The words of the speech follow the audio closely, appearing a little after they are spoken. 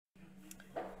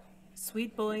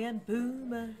Sweet boy and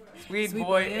boomer. Sweet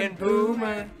boy and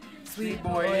boomer. Sweet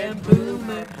boy and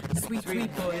boomer. Sweet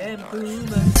boy and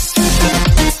boomer.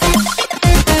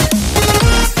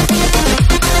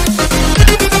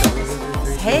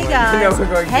 Hey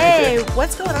guys. Hey,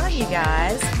 what's going on, you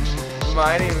guys?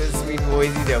 My name is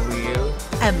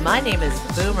swedboyzw. And my name is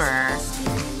Boomer.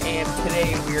 And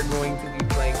today we are going to be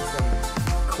playing some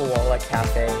Koala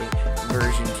Cafe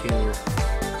version 2.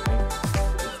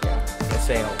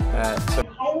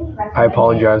 I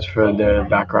apologize for the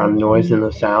background noise and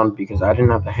the sound because I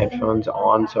didn't have the headphones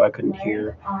on, so I couldn't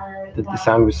hear that the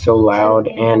sound was so loud,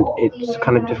 and it's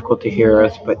kind of difficult to hear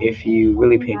us, but if you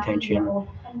really pay attention,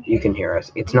 you can hear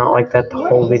us. It's not like that the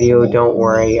whole video, don't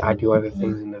worry, I do other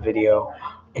things in the video,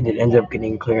 and it ends up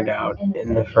getting cleared out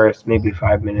in the first maybe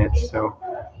 5 minutes, so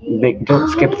don't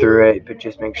skip through it, but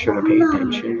just make sure to pay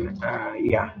attention.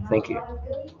 Yeah, thank you.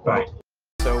 Bye.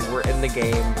 So we're in the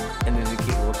game, and there's a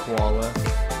cute little koala,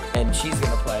 and she's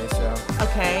gonna play, so.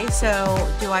 Okay, so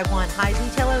do I want high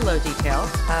detail or low detail?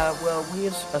 Well, we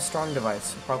have a strong device,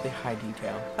 so probably high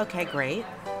detail. Okay, great.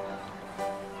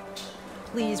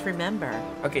 Please remember.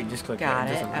 Okay, just click Got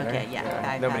it. it. Okay,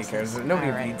 yeah. Nobody cares.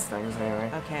 Nobody right. reads things anyway.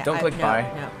 Okay. Don't click buy.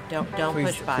 No, don't please,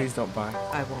 push buy. Please don't buy.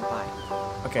 I won't buy.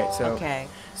 Okay, so. Okay.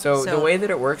 So the way that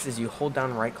it works is you hold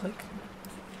down right click.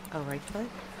 Oh, right click?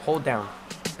 Hold down.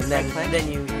 And then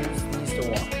you use these to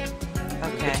walk.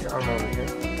 Okay. Get your arm over here.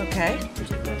 Okay.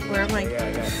 Where am I?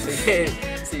 Yeah.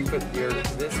 So you put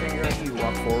this finger up, you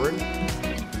walk forward.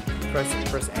 Press A.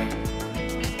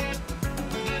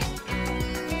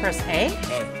 Press A?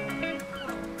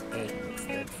 A.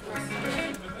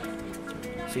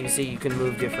 So you see you can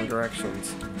move different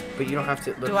directions. But you don't have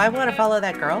to look. Do I want to follow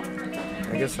that girl?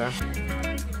 I guess so.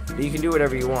 But you can do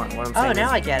whatever you want. What I'm saying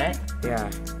now I get it. Yeah.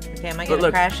 Okay, am I going to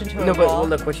crash into a wall?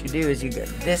 But look, what you do is you get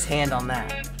this hand on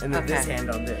that, and then this hand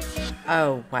on this.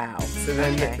 Oh, wow. So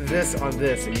then this on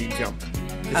this, and you jump.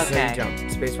 This is how you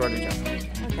jump. Space bar to jump.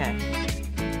 Okay.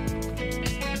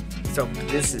 So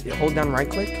this is, hold down right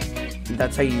click, and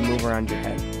that's how you move around your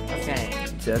head. Okay.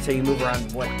 So that's how you move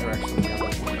around what direction you're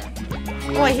going.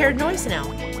 Oh, I hear a noise now.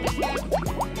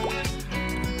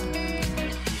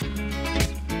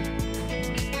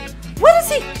 What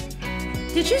is he?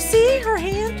 Did you see her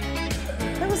hand?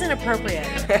 That was inappropriate.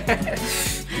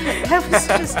 That was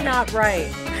just not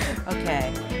right.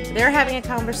 Okay. They're having a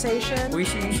conversation. You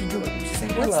should do it. Just say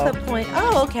hello. What's the point?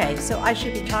 Oh, okay. So I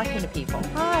should be talking to people.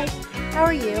 Hi. How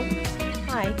are you?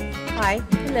 Hi. Hi.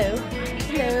 Hello.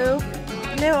 Hello.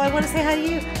 No, I want to say hi to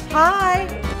you. Hi.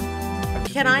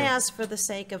 Can I ask, for the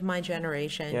sake of my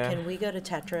generation, can we go to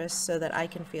Tetris so that I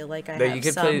can feel like I have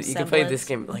some semblance? You can play this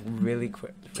game like really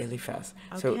quick, really fast.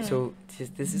 Okay. So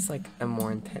this is like a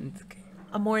more intense game.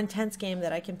 A more intense game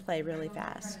that I can play really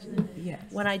fast. Yes.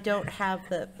 When I don't have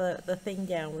the thing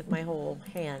down with my whole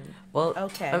hand. Well,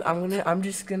 okay. I'm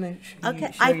just gonna.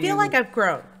 I feel like I've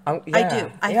grown. I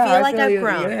do. I feel like I've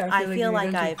grown. I feel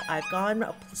like I've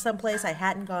gone someplace I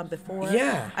hadn't gone before.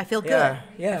 Yeah. I feel good.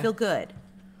 Yeah. I feel good.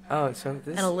 Oh, so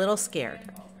this. And a little scared.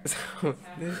 So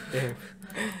this game.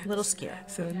 A little scared.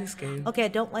 So in this game. Okay, I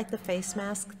don't like the face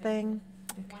mask thing.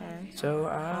 Okay. So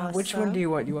which one do you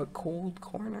want? You want cold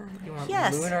corner? You want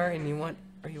lunar, and you want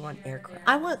aircraft?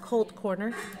 I want cold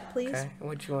corner, please. Okay.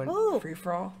 What you want? Ooh. Free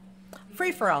for all?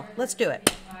 Free for all. Let's do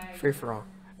it. Free for all.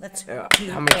 Let's how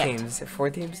many teams? 4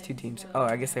 teams? 2 teams? Oh,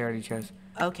 I guess they already chose.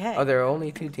 Okay. Oh, there are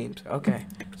only 2 teams. Okay.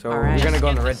 So right. we're gonna go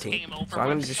on the red team. So I'm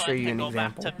gonna just show you an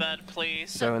example. Bed,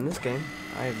 so in this game,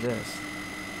 I have this.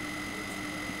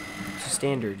 It's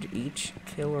standard. Each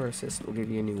kill or assist will give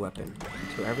you a new weapon.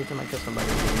 So every time I kill somebody,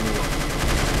 I'll give you a new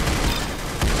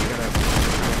weapon.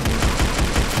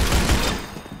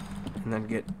 And then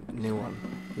get a new one.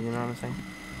 You know what I'm saying?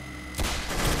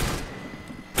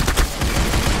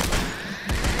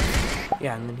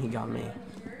 Yeah, and then he got me.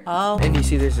 Oh. And you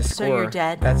see there's a score. So you're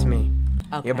dead? That's me.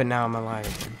 Okay. Yeah, but now I'm alive.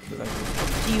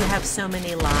 Do you have so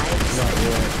many lives? No,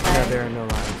 there are no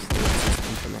lives. It's just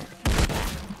infinite.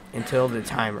 Until the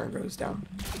timer goes down.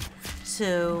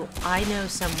 So I know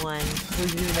someone who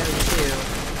you know too,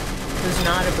 who's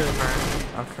not a boomer,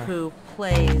 who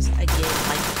plays a game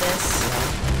like this,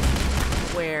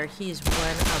 where he's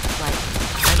one of like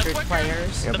 100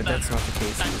 players. Yeah, but that's not the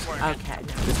case. Okay.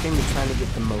 This game is trying to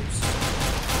get the most.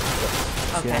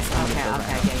 Okay.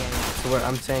 So what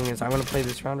I'm saying is, I'm gonna play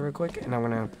this round real quick, and I'm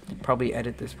gonna probably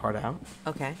edit this part out.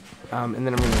 Okay. And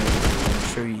then I'm gonna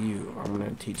show you. I'm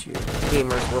gonna teach you.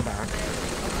 Gamers, we're back.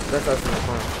 That's us in the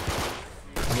corner.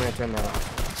 I'm gonna turn that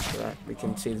off so that we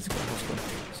can see the score.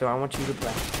 So I want you to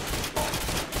play.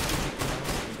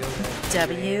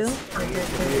 W. W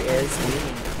is me.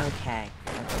 Okay.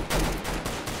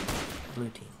 Blue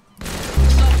team.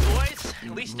 What's up, boys?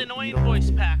 Least annoying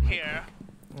voice pack here.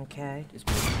 Okay. Just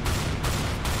blue team.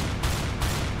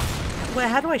 Wait,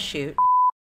 how do I shoot?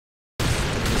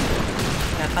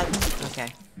 That button? Okay.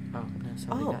 Oh, no,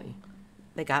 somebody got you.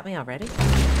 They got me already?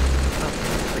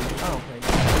 Oh.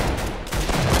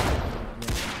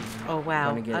 Oh,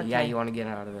 wow. Okay. Yeah, you want to get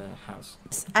out of the house.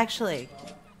 Actually,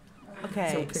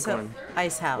 okay, pick so one.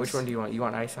 Ice House. Which one do you want? You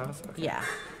want Ice House? Okay. Yeah.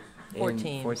 4 And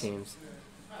teams. 4 teams.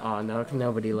 Oh, no,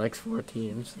 nobody likes 4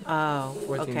 teams. Oh,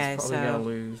 4 okay, teams probably gonna so.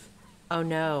 lose. Oh,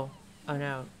 no. Oh,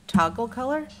 no. Toggle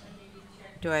color?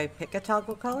 Do I pick a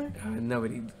toggle color?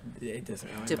 Nobody, it doesn't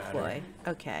really Deploy. matter.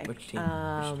 Okay. Which team?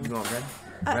 Which, you want red?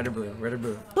 Red or blue? Red or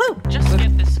blue? Blue! Just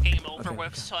get this game over Okay.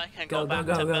 with so I can go back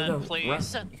to bed, please.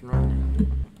 Run. You can run.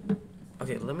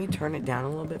 Okay, let me turn it down a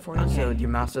little bit for you so your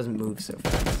mouse doesn't move so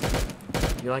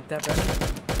fast. You like that better?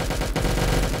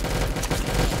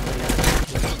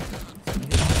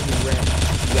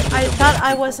 I thought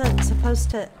I wasn't supposed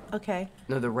to. Okay.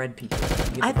 No, the red people.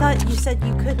 I thought you said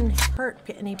you couldn't hurt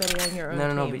anybody on your own No,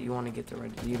 team. but you want to get the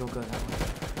red. You don't go that way.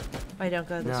 I don't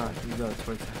go this No, way. you go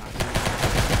towards the house.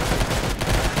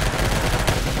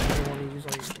 You don't want to use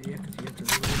all your, yeah, because you have to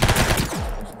reload.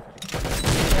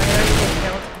 Did I already get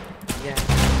killed? Yeah.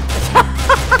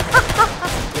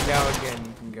 But now again,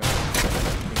 you can go.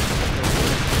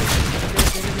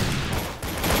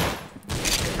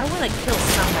 I want to kill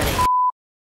somebody.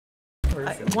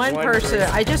 One person.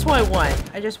 I just want one.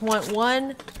 I just want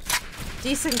one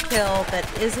decent kill that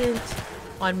isn't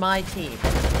on my team.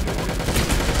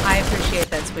 I appreciate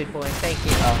that, sweet boy. Thank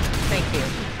you. Oh. Thank you.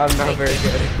 I'm not Thank very you.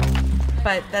 good.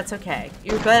 But that's okay.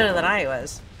 You're better than I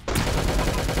was.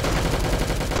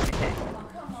 Okay.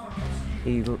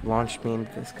 He launched me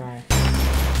into this guy.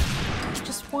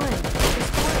 Just one.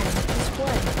 Just one. Just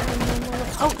one.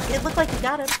 Oh, it looked like you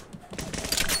got him.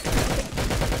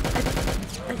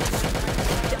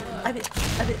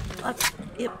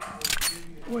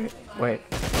 Wait.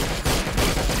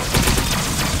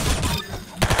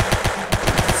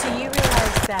 So you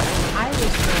realize that when I was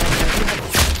growing up, we had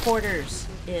quarters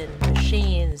in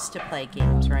machines to play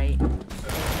games, right?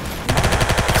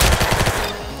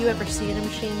 You ever seen a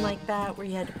machine like that where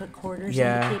you had to put quarters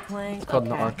in to keep playing? It's called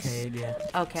an arcade, yeah.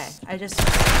 Okay, and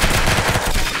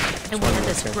we had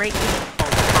this great game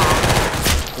called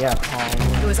Pong. Yeah,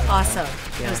 Pong. It was awesome.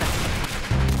 Yeah. It was like,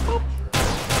 boop,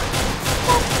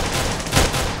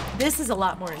 boop. This is a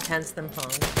lot more intense than Pong.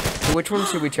 So which one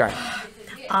should we try?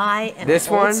 I am This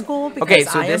old one? school because Okay,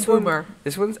 so I this am one, boomer.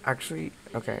 this one's actually,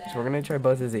 okay, so we're gonna try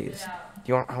both of these.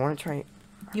 I wanna try,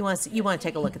 You want to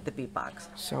take a look at the beatbox?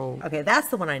 so, Okay, that's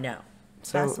the one I know.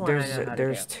 That's the one I know how to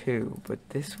there's do. 2, but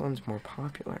this one's more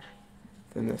popular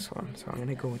than this one. So I'm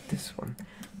gonna go with this one.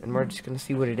 And we're just gonna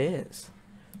see what it is.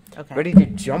 Okay. Ready to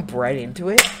jump right into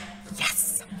it?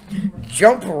 Yes.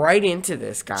 Jump right into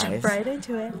this, guys. Jump right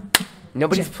into it.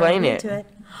 Nobody's Jump playing right it. into it.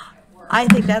 I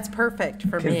think that's perfect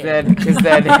for me. Cause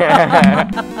then,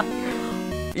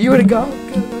 you wanna go?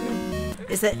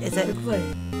 Is it? I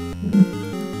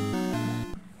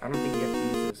don't think you have to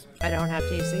use this. I don't have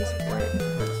to use these. Wait,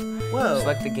 Whoa.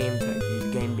 select the game type.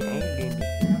 Game A, game B.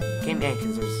 Game A,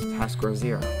 because there's high score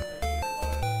 0.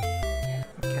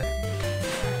 Okay.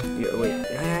 Yeah, wait.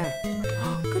 Yeah.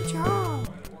 Good job.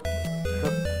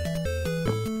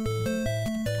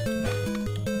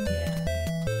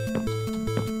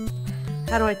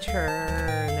 How do I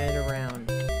turn it around?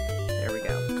 There we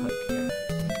go. Click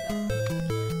here.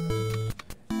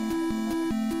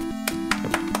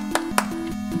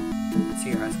 Let's see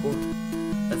your high score.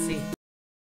 Let's see.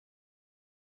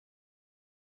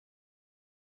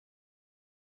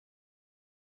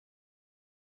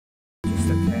 Just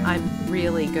okay. I'm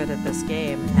really good at this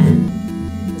game, and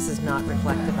this is not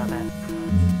reflective of it.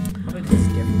 Probably just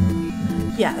skip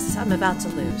them. Yes, I'm about to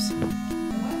lose.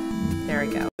 There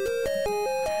we go.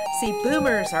 See,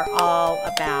 boomers are all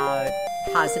about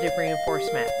positive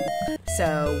reinforcement.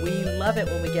 So we love it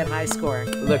when we get high score.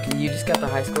 Look, you just got the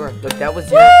high score. Look, that was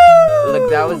your look,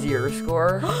 that was your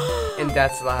score, and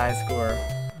that's the high score.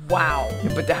 Wow.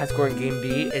 But the high score in game B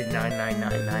is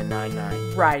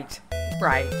 9999999. Right.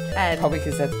 And Probably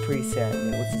because that's preset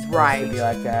and it wasn't supposed Right. to be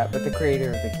like that. But the creator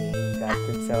of the game got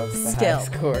themselves the Still. high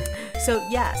score. so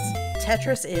yes,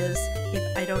 Tetris is.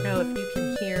 I don't know if you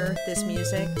can hear this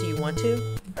music. Do you want to?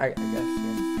 I guess,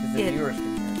 yeah. Because the It- viewers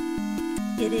can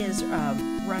hear it. It is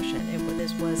Russian.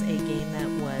 This was a game that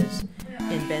was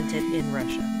invented in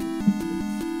Russia.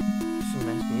 Some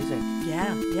nice music.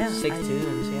 Yeah. Sick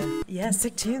tunes, yeah. Yeah,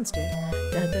 sick tunes, dude.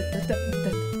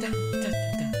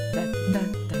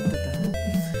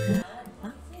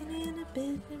 Walking in a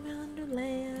big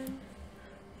wonderland.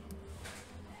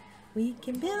 We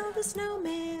can build a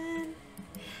snowman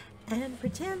and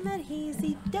pretend that he's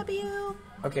the W.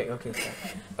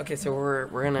 Okay, so we're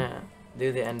gonna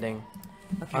do the ending.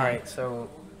 Okay. All right, so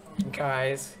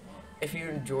guys, if you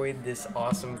enjoyed this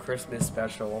awesome Christmas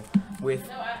special with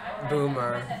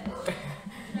Boomer,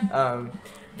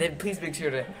 then please make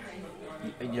sure to,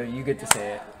 you get to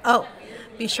say it. Oh,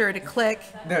 be sure to click,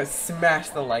 No, smash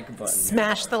the like button.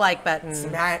 smash the like button.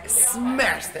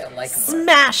 Smash that like button.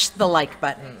 Smash the like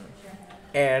button.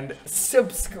 And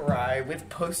subscribe with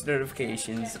post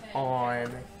notifications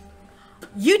on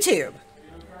YouTube.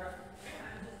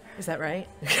 Is that right?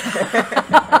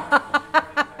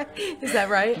 Is that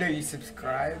right? No, you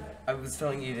subscribe. I was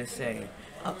telling you to say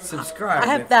subscribe I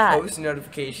have with that. post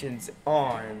notifications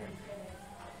on.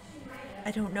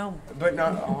 I don't know. But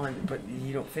not on, but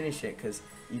you don't finish it because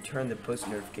you turn the post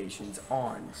notifications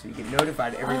on. So you get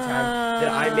notified every time that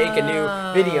I make a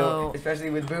new video, especially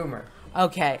with Boomer.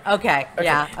 Okay.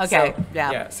 Yeah. Okay. So,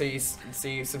 yeah. So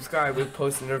you subscribe with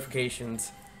post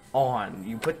notifications on.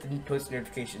 You put the post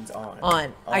notifications on.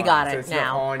 On. I got it so it's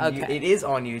now. Not on Okay. It is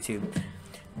on YouTube,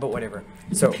 but whatever.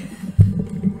 So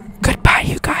goodbye,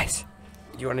 you guys.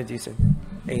 Do you want to do some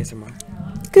ASMR?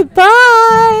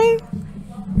 Goodbye.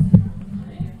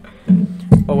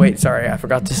 Oh wait, sorry, I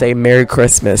forgot to say Merry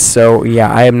Christmas. So yeah,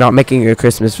 I am not making a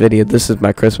Christmas video. This is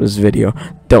my Christmas video.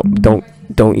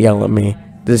 Don't yell at me.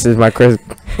 This is my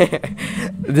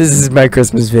This is my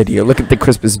Christmas video. Look at the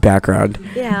Christmas background.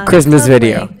 Yeah. Christmas it's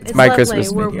video. lovely. It's my lovely.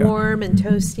 Christmas We're video. warm and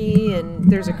toasty, and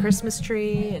there's a Christmas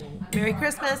tree. And Merry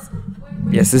Christmas.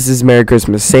 Yes, this is Merry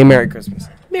Christmas. Say Merry Christmas.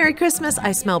 Merry Christmas.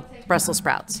 I smell Brussels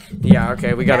sprouts. Yeah,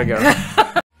 okay, we gotta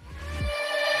go.